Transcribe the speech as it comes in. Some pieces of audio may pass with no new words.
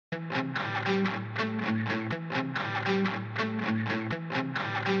Hello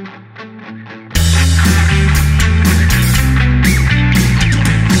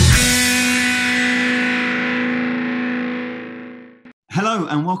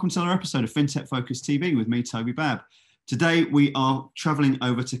and welcome to another episode of FinTech Focus TV with me, Toby. Today we are travelling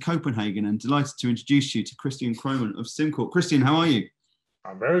over to Copenhagen and delighted to introduce you to Christian Kromann of SimCorp. Christian, how are you?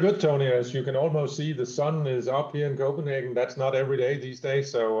 I'm very good, Tony. As you can almost see, the sun is up here in Copenhagen. That's not every day these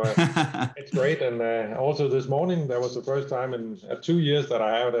days, so it's great. And also this morning, that was the first time in 2 years that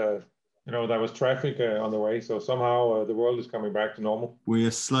I had there was traffic on the way. So somehow the world is coming back to normal. We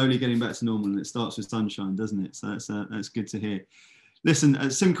are slowly getting back to normal, and it starts with sunshine, doesn't it? So that's good to hear. Listen,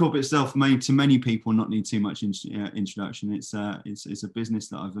 SimCorp itself may, to many people, not need too much introduction. It's a business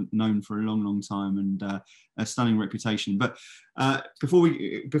that I've known for a long, long time and a stunning reputation. But before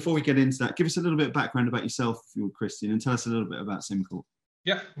we get into that, give us a little bit of background about yourself, Christian, and tell us a little bit about SimCorp.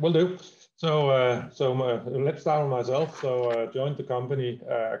 Yeah, will do. So let's start with myself. So I joined the company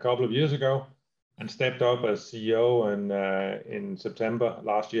a couple of years ago and stepped up as CEO in September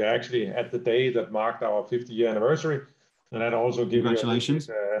last year, actually at the day that marked our 50-year anniversary. And that also gives Congratulations.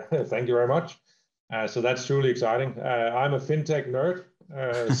 Thank you very much. So that's truly exciting. I'm a FinTech nerd.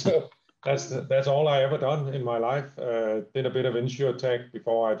 So that's all I ever done in my life. Did a bit of InsurTech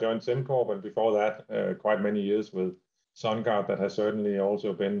before I joined SimCorp, and before that, quite many years with SunGard that has certainly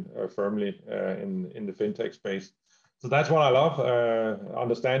also been firmly in the FinTech space. So that's what I love,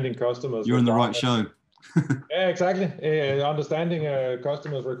 understanding customers. You're on the right show. Yeah, exactly. Understanding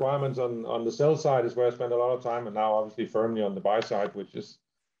customers' requirements on the sell side is where I spend a lot of time, and now obviously firmly on the buy side, which is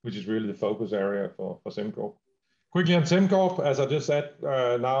really the focus area for SimCorp. Quickly on SimCorp, as I just said,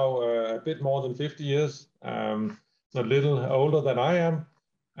 now a bit more than 50 years, a little older than I am.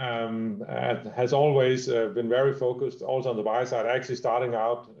 Has always been very focused also on the buy side, actually starting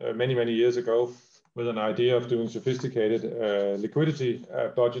out many years ago with an idea of doing sophisticated liquidity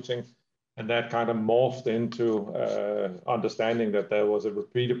budgeting. And that kind of morphed into understanding that there was a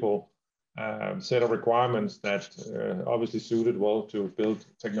repeatable set of requirements that obviously suited well to build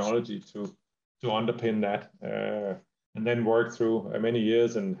technology to underpin that. And then worked through many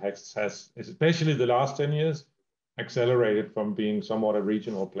years and has, especially the last 10 years, accelerated from being somewhat a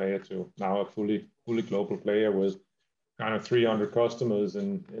regional player to now a fully global player with kind of 300 customers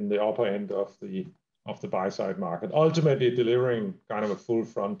in the upper end of the buy side market, ultimately delivering kind of a full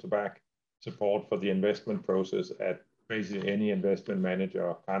front to back support for the investment process at basically any investment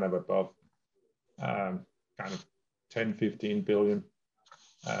manager kind of above kind of 10, 15 billion.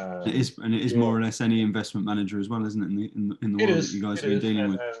 It is more or less any investment manager as well, isn't it, in the world that you guys have been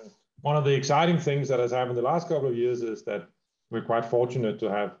dealing with? One of the exciting things that has happened the last couple of years is that we're quite fortunate to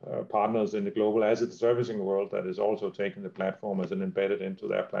have partners in the global asset servicing world that is also taking the platform as an embedded into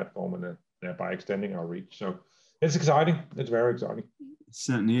their platform and thereby extending our reach. So it's exciting. It's very exciting. It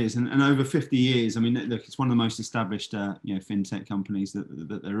certainly is, and over 50 years. I mean, look, it's one of the most established, fintech companies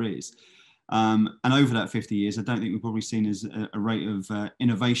that there is. And over that 50 years, I don't think we've probably seen as a rate of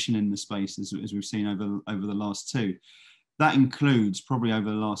innovation in the space as we've seen over the last two. That includes probably over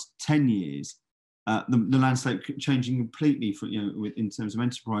the last 10 years, the landscape changing completely for in terms of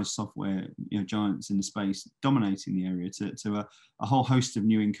enterprise software, giants in the space dominating the area to a whole host of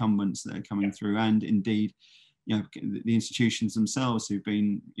new incumbents that are coming through, and indeed, the institutions themselves who've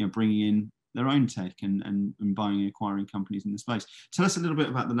been bringing in their own tech and buying and acquiring companies in the space. Tell us a little bit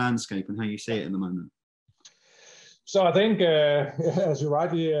about the landscape and how you see it at the moment. So I think, as you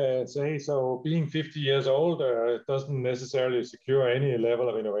rightly say, so being 50 years old doesn't necessarily secure any level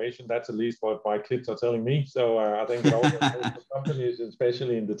of innovation. That's at least what my kids are telling me. So I think it also goes for companies,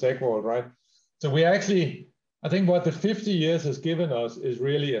 especially in the tech world, right? So we actually, I think what the 50 years has given us is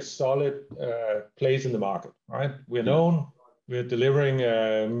really a solid place in the market, right? We're known, we're delivering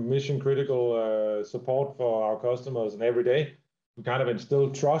mission critical support for our customers, and every day we kind of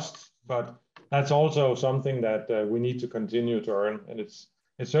instill trust, but that's also something that we need to continue to earn. And it's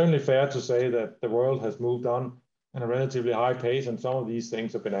certainly fair to say that the world has moved on at a relatively high pace, and some of these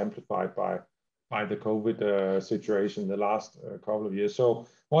things have been amplified by the COVID situation the last couple of years. So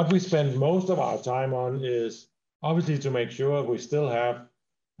what we spend most of our time on is obviously to make sure we still have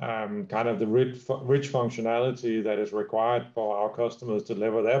kind of the rich functionality that is required for our customers to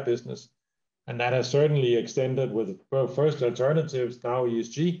deliver their business. And that has certainly extended with first alternatives, now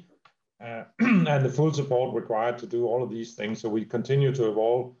ESG, and the full support required to do all of these things. So we continue to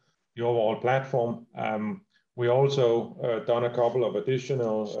evolve the overall platform. We also done a couple of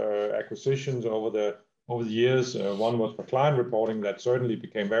additional acquisitions over the years. One was for client reporting that certainly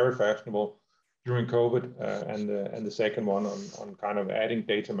became very fashionable. during COVID, and the second one on kind of adding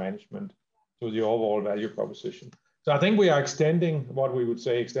data management to the overall value proposition. So I think we are extending what we would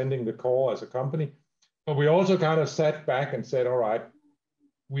say, extending the core as a company, but we also kind of sat back and said, all right,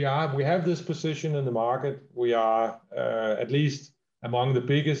 we have this position in the market. We are at least among the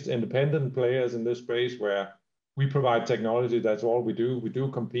biggest independent players in this space where we provide technology. That's all we do. We do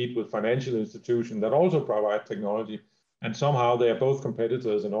compete with financial institutions that also provide technology, and somehow they are both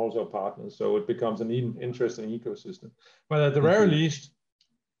competitors and also partners. So it becomes an interesting ecosystem. But at the very least,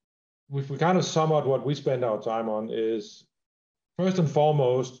 if we kind of sum up what we spend our time on is, first and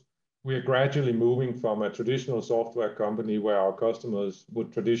foremost, we are gradually moving from a traditional software company where our customers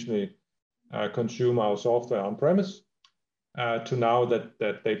would traditionally consume our software on premise to now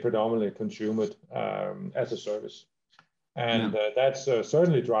that they predominantly consume it as a service. And that's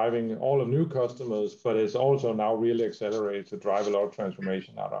certainly driving all of new customers, but it's also now really accelerated to drive a lot of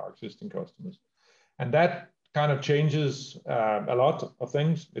transformation out of our existing customers. And that kind of changes a lot of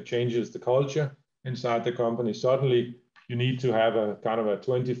things. It changes the culture inside the company. Suddenly, you need to have a kind of a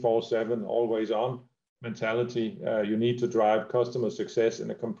 24/7, always on mentality. You need to drive customer success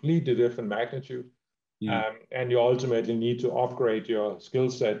in a completely different magnitude. And you ultimately need to upgrade your skill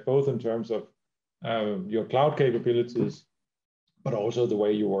set, both in terms of your cloud capabilities, but also the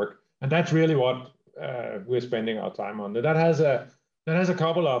way you work. And that's really what we're spending our time on. That has a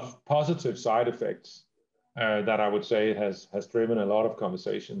couple of positive side effects that I would say has driven a lot of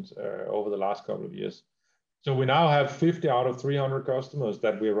conversations over the last couple of years. So we now have 50 out of 300 customers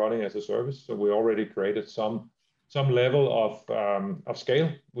that we're running as a service. So we already created some level of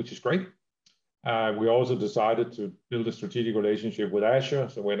scale, which is great. We also decided to build a strategic relationship with Azure.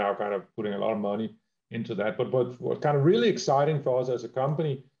 So we're now kind of putting a lot of money into that. But what's kind of really exciting for us as a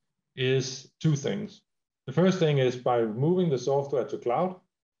company is two things. The first thing is by moving the software to cloud,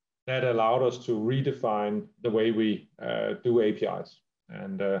 that allowed us to redefine the way we do APIs.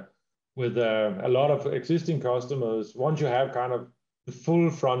 And with a lot of existing customers, once you have kind of the full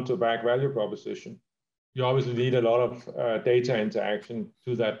front to back value proposition, you obviously need a lot of data interaction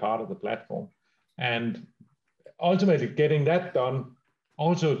to that part of the platform. And ultimately getting that done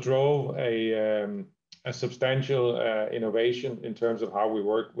also drove a substantial innovation in terms of how we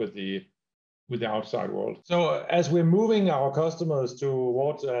work with the outside world. So as we're moving our customers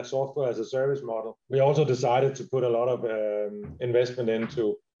towards a software as a service model, we also decided to put a lot of investment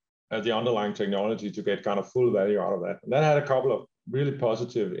into the underlying technology to get kind of full value out of that. And that had a couple of really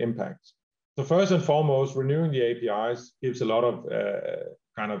positive impacts. So first and foremost, renewing the APIs gives a lot of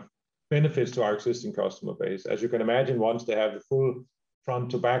kind of benefits to our existing customer base. As you can imagine, once they have the full front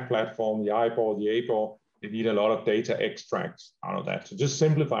to back platform, the IBOR, the ABOR, they need a lot of data extracts out of that. So just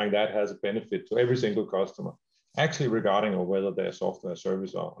simplifying that has a benefit to every single customer, actually regarding whether they're software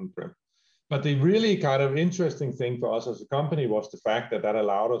service or on-prem. But the really kind of interesting thing for us as a company was the fact that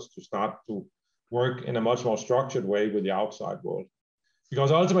allowed us to start to work in a much more structured way with the outside world.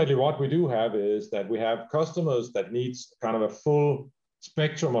 Because ultimately what we do have is that we have customers that needs kind of a full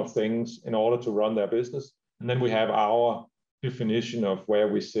spectrum of things in order to run their business. And then we have our definition of where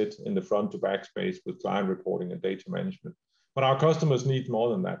we sit in the front to back space with client reporting and data management. But our customers need more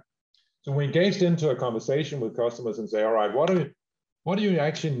than that. So we engaged into a conversation with customers and say, all right, what do you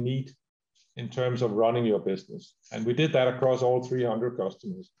actually need in terms of running your business? And we did that across all 300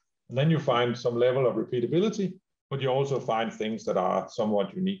 customers. And then you find some level of repeatability, but you also find things that are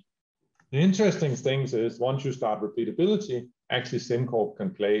somewhat unique. The interesting thing is once you start repeatability, actually SimCorp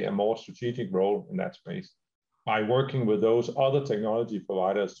can play a more strategic role in that space by working with those other technology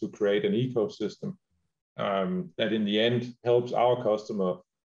providers to create an ecosystem that in the end helps our customer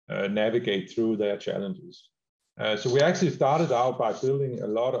navigate through their challenges. So we actually started out by building a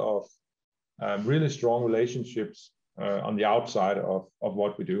lot of really strong relationships on the outside of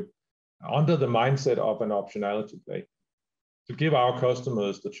what we do, under the mindset of an optionality play, to give our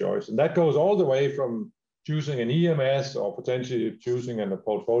customers the choice. And that goes all the way from choosing an EMS or potentially choosing a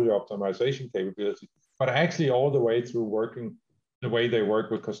portfolio optimization capability, but actually all the way through working the way they work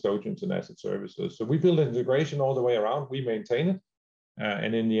with custodians and asset services. So we build integration all the way around, we maintain it.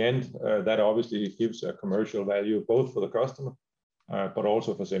 And in the end, that obviously gives a commercial value, both for the customer, but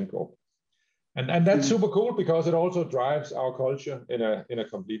also for SimCorp. And that's super cool because it also drives our culture in a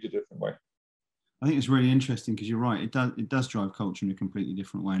completely different way. I think it's really interesting because you're right. It does drive culture in a completely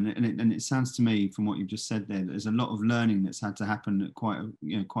different way, and it sounds to me from what you've just said there that there's a lot of learning that's had to happen at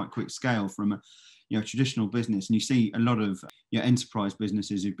quite quick scale from a traditional business. And you see a lot of enterprise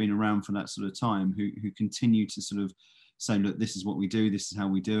businesses who've been around for that sort of time who continue to sort of say, look, this is what we do, this is how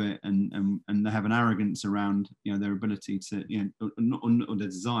we do it, and they have an arrogance around, you know, their ability to, you know, or their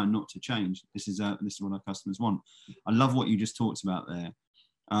desire not to change. This is what our customers want. I love what you just talked about there.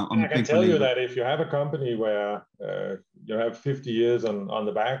 I can tell you that if you have a company where you have 50 years on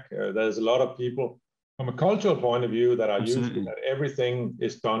the back, there's a lot of people from a cultural point of view that are used to that everything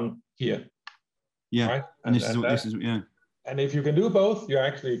is done here. Yeah, right? and this is yeah. And if you can do both, you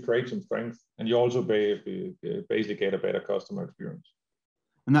actually create some strength, and you also basically get a better customer experience.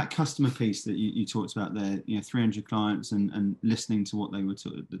 And that customer piece that you talked about there, you know, 300 clients and listening to what they were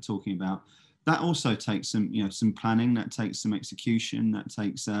talking about, that also takes some planning, that takes some execution, that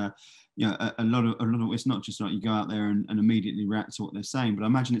takes a lot of it's not just like you go out there and immediately react to what they're saying, but I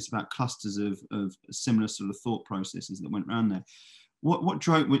imagine it's about clusters of similar sort of thought processes that went around there. What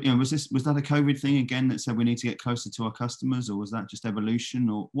drove, was that a COVID thing again that said we need to get closer to our customers, or was that just evolution,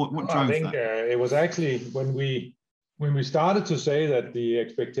 or what drove that? I think it was actually when we started to say that the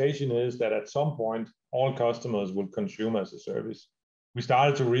expectation is that at some point all customers will consume as a service. We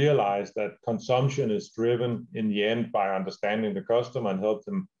started to realize that consumption is driven in the end by understanding the customer and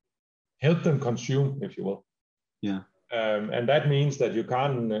help them consume, if you will. Yeah. And that means that you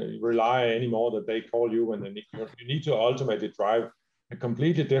can't rely anymore that they call you when they need you. You need to ultimately drive a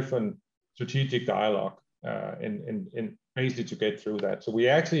completely different strategic dialogue in basically to get through that. So we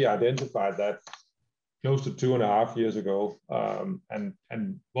actually identified that close to 2.5 years ago.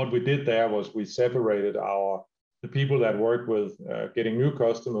 And what we did there was we separated the people that work with getting new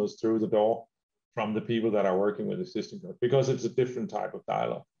customers through the door from the people that are working with existing customers, because it's a different type of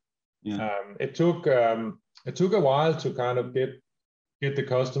dialogue. Yeah. It took a while to kind of get the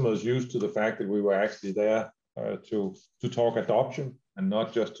customers used to the fact that we were actually there to talk adoption and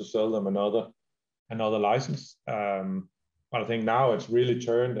not just to sell them another license. But I think now it's really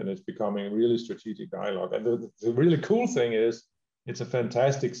turned and it's becoming a really strategic dialogue. And the really cool thing is it's a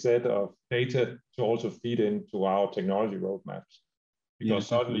fantastic set of data to also feed into our technology roadmaps, because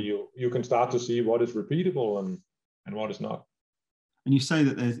suddenly you can start to see what is repeatable and what is not. And you say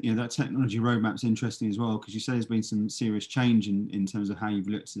that there's, that technology roadmap's interesting as well, because you say there's been some serious change in terms of how you've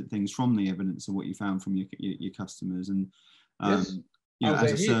looked at things from the evidence of what you found from your customers. And yes.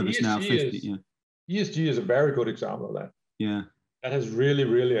 As a service now, 50. ESG is a very good example of that. Yeah. That has really,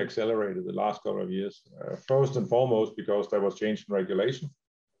 really accelerated the last couple of years. First and foremost, because there was change in regulation,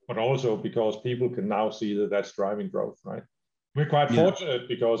 but also because people can now see that that's driving growth, right? We're quite fortunate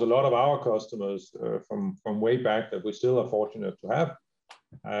because a lot of our customers from way back that we still are fortunate to have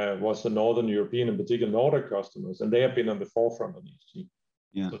was the Northern European, in particular Nordic customers, and they have been on the forefront of ESG.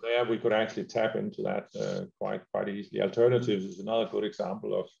 Yeah. So there we could actually tap into that quite easily. Alternatives is another good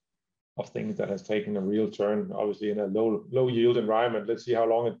example of things that has taken a real turn, obviously in a low yield environment. Let's see how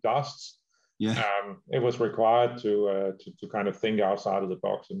long it lasts. Yeah. It was required to kind of think outside of the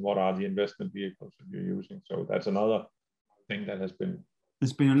box and what are the investment vehicles that you're using. So that's another thing that has been.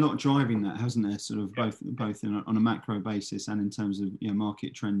 There's been a lot driving that, hasn't there? Sort of both on a macro basis and in terms of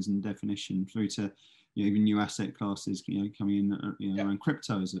market trends and definition, through to even new asset classes coming in around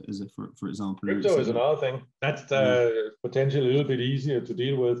crypto as for example. Crypto is another thing that's potentially a little bit easier to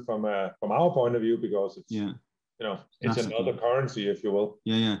deal with from our point of view, because it's it's another currency, if you will.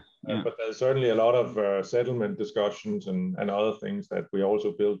 But there's certainly a lot of settlement discussions and other things that we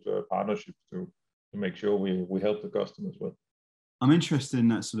also build partnerships to make sure we help the customers with. I'm interested in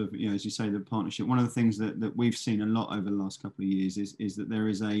that sort of, as you say, the partnership. One of the things that we've seen a lot over the last couple of years is that there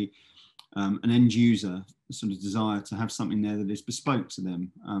is an end user sort of desire to have something there that is bespoke to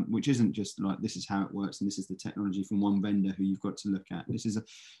them, which isn't just like this is how it works and this is the technology from one vendor who you've got to look at. This is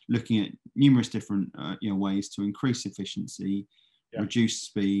looking at numerous different ways to increase efficiency, reduce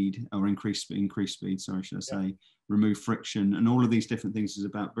speed, or increase speed. Sorry, should I say? Remove friction, and all of these different things is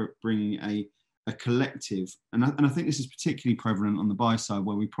about bringing a collective, and I think this is particularly prevalent on the buy side,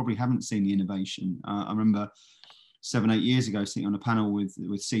 where we probably haven't seen the innovation. I remember 7-8 years ago sitting on a panel with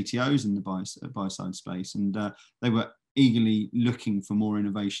CTOs in the buy side space, and they were eagerly looking for more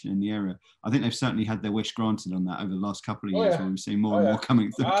innovation in the area. I think they've certainly had their wish granted on that over the last couple of years, where we've seen more and more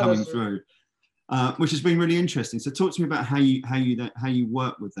coming through. Which has been really interesting. So talk to me about how you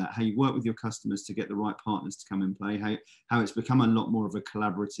work with that, how you work with your customers to get the right partners to come and play, how it's become a lot more of a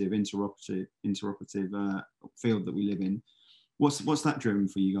collaborative, interoperative field that we live in. What's that driven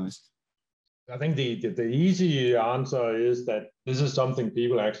for you guys? I think the easy answer is that this is something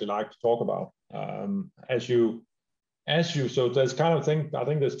people actually like to talk about. So there's kind of I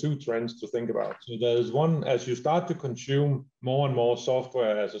think there's two trends to think about. So there's one, as you start to consume more and more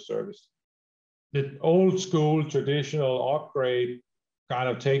software as a service. The old school traditional upgrade, kind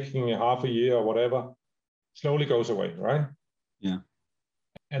of taking half a year or whatever, slowly goes away, right? Yeah.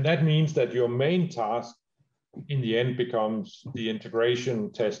 And that means that your main task in the end becomes the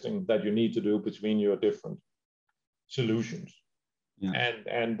integration testing that you need to do between your different solutions. Yeah.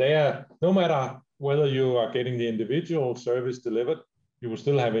 And there, no matter whether you are getting the individual service delivered, you will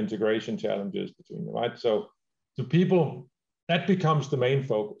still have integration challenges between them, right? So to people, that becomes the main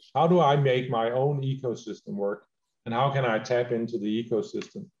focus. How do I make my own ecosystem work? And how can I tap into the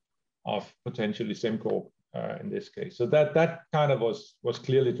ecosystem of potentially SimCorp in this case? So that kind of was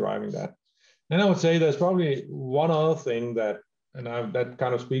clearly driving that. Then I would say there's probably one other thing that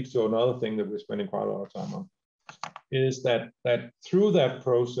kind of speaks to another thing that we're spending quite a lot of time on, is that through that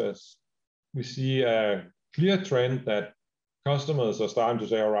process, we see a clear trend that customers are starting to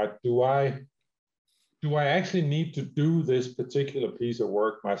say, all right, do I actually need to do this particular piece of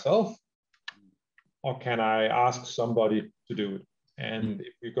work myself? Or can I ask somebody to do it? And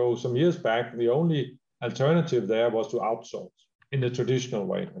if you go some years back, the only alternative there was to outsource in the traditional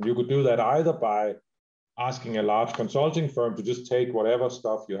way. And you could do that either by asking a large consulting firm to just take whatever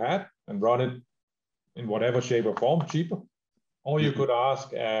stuff you had and run it in whatever shape or form cheaper. Or you could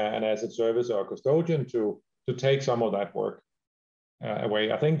ask an asset service or a custodian to take some of that work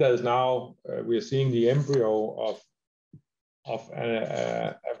away. I think there's now, we are seeing the embryo of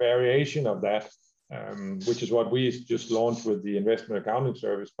a variation of that, which is what we just launched with the investment accounting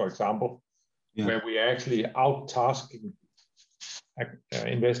service, for example, where we actually out-tasking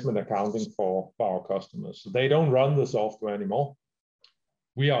investment accounting for our customers. So they don't run the software anymore.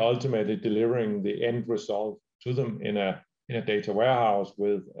 We are ultimately delivering the end result to them in a data warehouse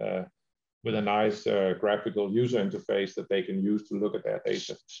with a nice graphical user interface that they can use to look at their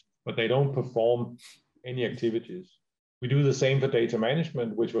data. But they don't perform any activities. We do the same for data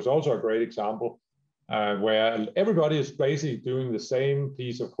management, which was also a great example, where everybody is basically doing the same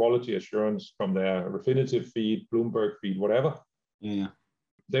piece of quality assurance from their Refinitiv feed, Bloomberg feed, whatever. Yeah.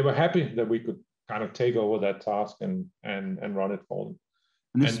 They were happy that we could kind of take over that task and run it for them.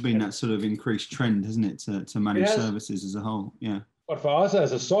 And this has been that sort of increased trend, hasn't it, to manage services as a whole? Yeah. But for us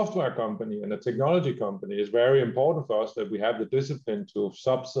as a software company and a technology company, it's very important for us that we have the discipline to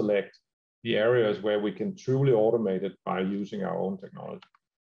sub-select the areas where we can truly automate it by using our own technology.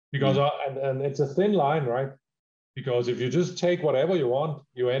 Because and it's a thin line, right? Because if you just take whatever you want,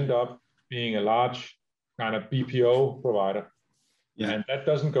 you end up being a large kind of BPO provider. Yeah. And that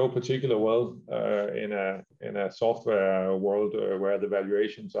doesn't go particularly well in a software world where the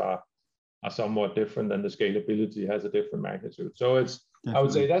valuations are somewhat different and the scalability has a different magnitude. So I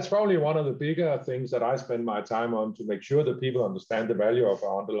would say that's probably one of the bigger things that I spend my time on, to make sure that people understand the value of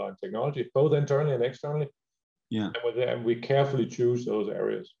our underlying technology, both internally and externally. Yeah. And we carefully choose those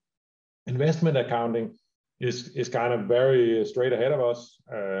areas. Investment accounting is kind of very straight ahead of us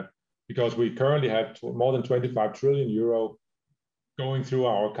because we currently have more than 25 trillion euro going through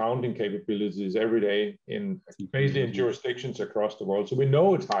our accounting capabilities every day basically in jurisdictions across the world. So we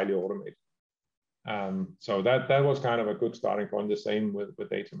know it's highly automated. So that was kind of a good starting point, the same with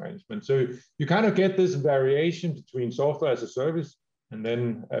data management. So you kind of get this variation between software as a service and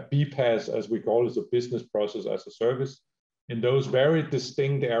then a BPaaS, as we call it, a business process as a service, in those very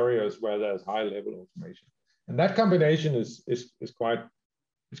distinct areas where there's high level automation. And that combination is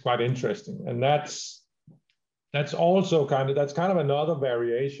quite interesting. And that's also kind of another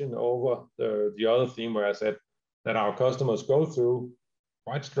variation over the other theme where I said that our customers go through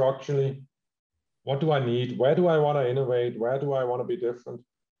quite structurally. What do I need? Where do I want to innovate? Where do I want to be different?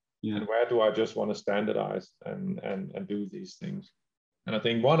 Yeah. And where do I just want to standardize and do these things? And I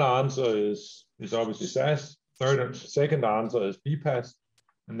think one answer is obviously SaaS. Second answer is BPaaS.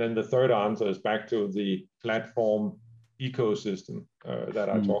 And then the third answer is back to the platform ecosystem that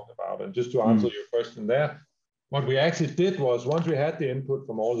I talked about. And just to answer your question there, what we actually did was, once we had the input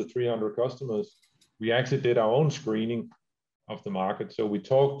from all the 300 customers, we actually did our own screening of the market. So we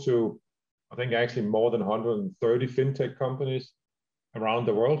talked to, I think, actually more than 130 fintech companies around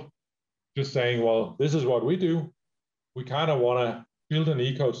the world, just saying, well, this is what we do. We kind of want to build an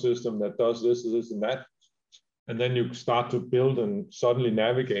ecosystem that does this, and that. And then you start to build and suddenly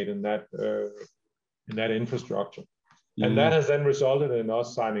navigate in that infrastructure. Yeah. And that has then resulted in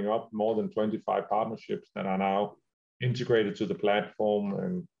us signing up more than 25 partnerships that are now integrated to the platform,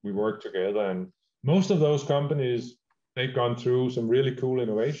 and we work together. And most of those companies, they've gone through some really cool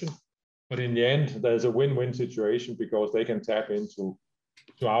innovation. But in the end, there's a win-win situation because they can tap into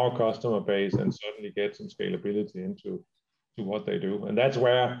our customer base and certainly get some scalability into what they do. And that's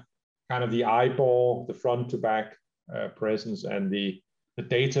where kind of the eyeball, the front to back presence and the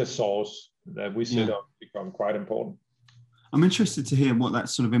data source that we sit on become quite important. I'm interested to hear what that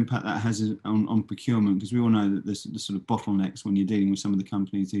sort of impact that has on procurement, because we all know that there's the sort of bottlenecks when you're dealing with some of the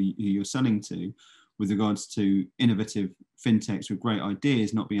companies who you're selling to, with regards to innovative fintechs with great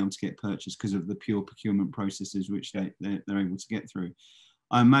ideas not being able to get purchased because of the pure procurement processes which they're able to get through.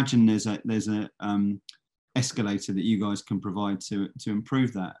 I imagine there's a escalator that you guys can provide to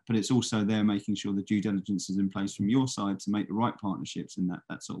improve that, but it's also there making sure the due diligence is in place from your side to make the right partnerships in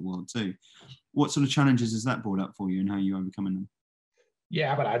that sort of world too. What sort of challenges has that brought up for you, and how are you overcoming them?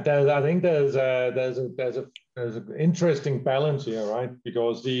 Yeah, but I think there's an interesting balance here, right?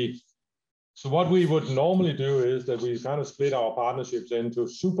 Because so what we would normally do is that we kind of split our partnerships into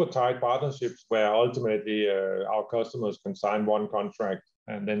super tight partnerships where ultimately our customers can sign one contract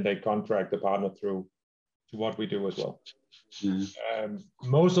and then they contract the partner through to what we do as well.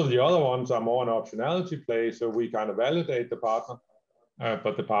 Most of the other ones are more an optionality play, so we kind of validate the partner,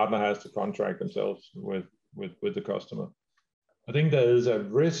 but the partner has to contract themselves with the customer. I think there is a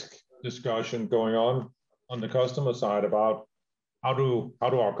risk discussion going on the customer side about how do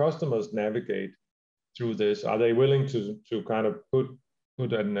our customers navigate through this? Are they willing to kind of put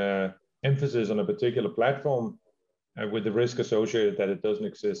an emphasis on a particular platform with the risk associated that it doesn't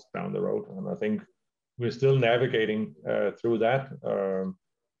exist down the road? And I think we're still navigating through that,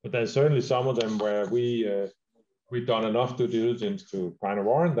 but there's certainly some of them where we've done enough due diligence to kind of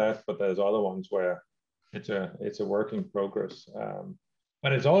warrant that, but there's other ones where it's a work in progress.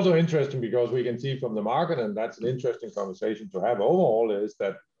 But it's also interesting because we can see from the market, and that's an interesting conversation to have overall, is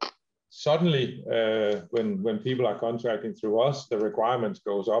that suddenly when people are contracting through us, the requirements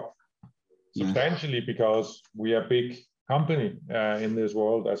goes up substantially because we are a big company in this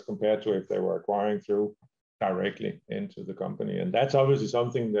world as compared to if they were acquiring through directly into the company. And that's obviously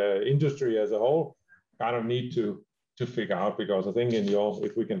something the industry as a whole kind of need to figure out, because I think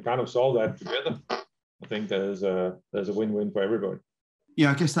if we can kind of solve that together, I think there's a win-win for everybody.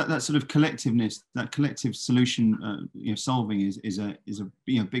 Yeah, I guess that sort of collectiveness, that collective solution, solving is a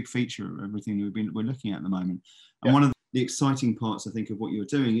big feature of everything we're looking at the moment. And one of the exciting parts, I think, of what you're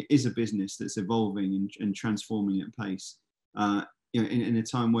doing is a business that's evolving and transforming at pace. In a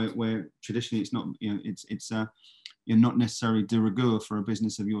time where traditionally it's not, it's not necessarily de rigueur for a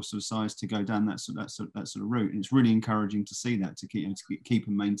business of your sort of size to go down that sort of route. And it's really encouraging to see that, to keep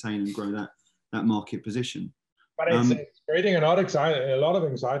and maintain and grow that market position. But it's creating a lot of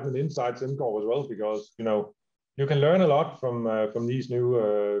excitement inside SimCorp as well, because you can learn a lot from these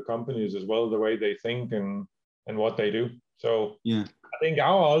new companies as well, the way they think and what they do. So I think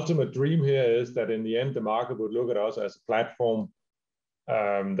our ultimate dream here is that in the end the market would look at us as a platform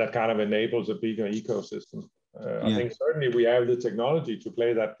that kind of enables a bigger ecosystem. I think certainly we have the technology to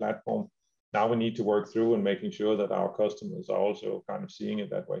play that platform. Now we need to work through and making sure that our customers are also kind of seeing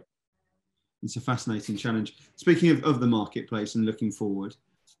it that way. It's a fascinating challenge. Speaking of the marketplace and looking forward,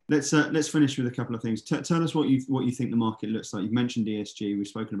 let's finish with a couple of things. Tell us what you think the market looks like. You've mentioned ESG. We've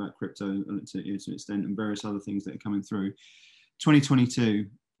spoken about crypto to an extent, and various other things that are coming through. 2022.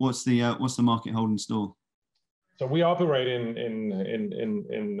 What's the market hold in store? So we operate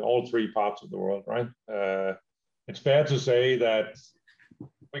in all three parts of the world, right? It's fair to say that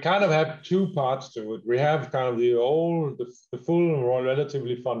we kind of have two parts to it. We have kind of the full,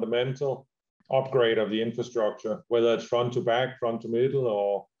 relatively fundamental upgrade of the infrastructure, whether it's front to back, front to middle,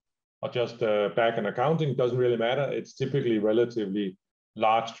 or just back and accounting, doesn't really matter. It's typically relatively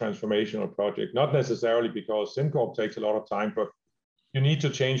large transformational project, not necessarily because SimCorp takes a lot of time, but you need to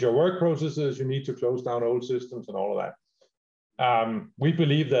change your work processes, you need to close down old systems and all of that. We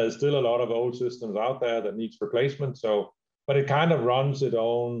believe there's still a lot of old systems out there that needs replacement, but it kind of runs its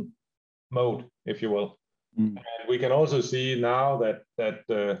own mode, if you will. And we can also see now that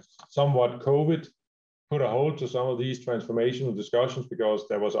somewhat COVID put a hold to some of these transformational discussions because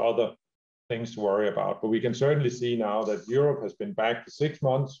there was other things to worry about. But we can certainly see now that Europe has been back for 6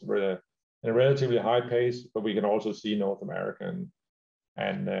 months in a relatively high pace, but we can also see North America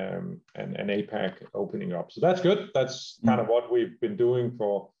and APAC opening up. So that's good. That's kind of what we've been doing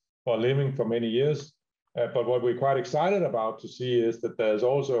for a living for many years. But what we're quite excited about to see is that there's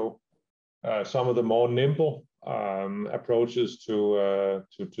also some of the more nimble approaches to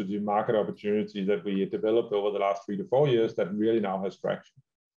the market opportunity that we developed over the last 3 to 4 years that really now has traction.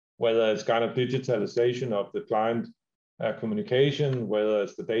 Whether it's kind of digitalization of the client communication, whether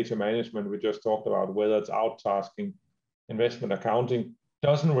it's the data management we just talked about, whether it's outtasking, investment accounting,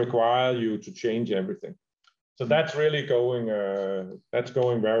 doesn't require you to change everything. So that's really going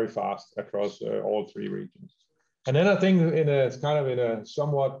very fast across all three regions. And then I think in a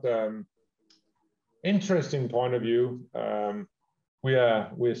somewhat interesting point of view,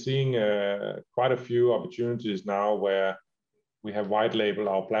 we're seeing quite a few opportunities now where we have white labeled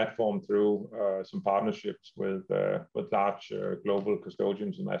our platform through some partnerships with large global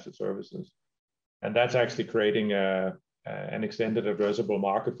custodians and asset services. And that's actually creating an extended addressable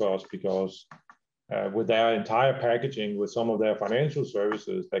market for us, because with their entire packaging, with some of their financial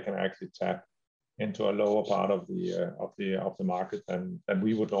services, they can actually tap into a lower part of the market than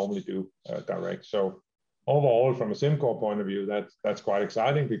we would normally do direct. So overall, from a SimCorp point of view, that's quite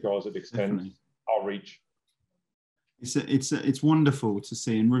exciting, because it extends our reach. It's wonderful to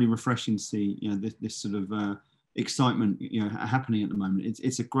see, and really refreshing to see, you know, this sort of excitement, you know, happening at the moment.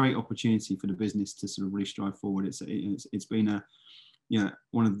 It's a great opportunity for the business to sort of really strive forward. It's been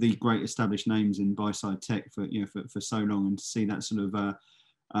one of the great established names in buy-side tech for so long, and to see that sort of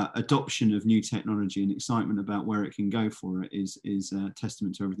adoption of new technology and excitement about where it can go for it is a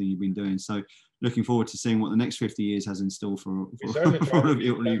testament to everything you've been doing. So looking forward to seeing what the next 50 years has in store for all of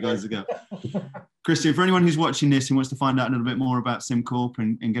you guys to go. Christian, for anyone who's watching this and wants to find out a little bit more about SimCorp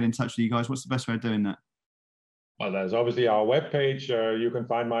and get in touch with you guys, what's the best way of doing that? Well, there's obviously our webpage. You can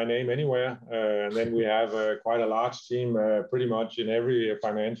find my name anywhere. And then we have quite a large team, pretty much in every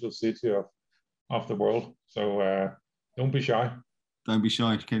financial city of the world. So don't be shy. Don't be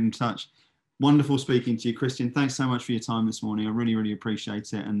shy. Get in touch. Wonderful speaking to you, Christian. Thanks so much for your time this morning. I really, really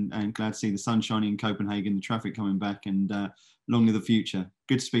appreciate it. And glad to see the sun shining in Copenhagen, the traffic coming back, and long to the future.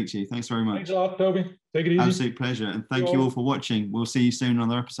 Good to speak to you. Thanks very much. Thanks a lot, Toby. Take it easy. Absolute pleasure. And thank you all for watching. We'll see you soon on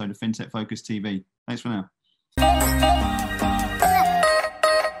another episode of FinTech Focus TV. Thanks for now.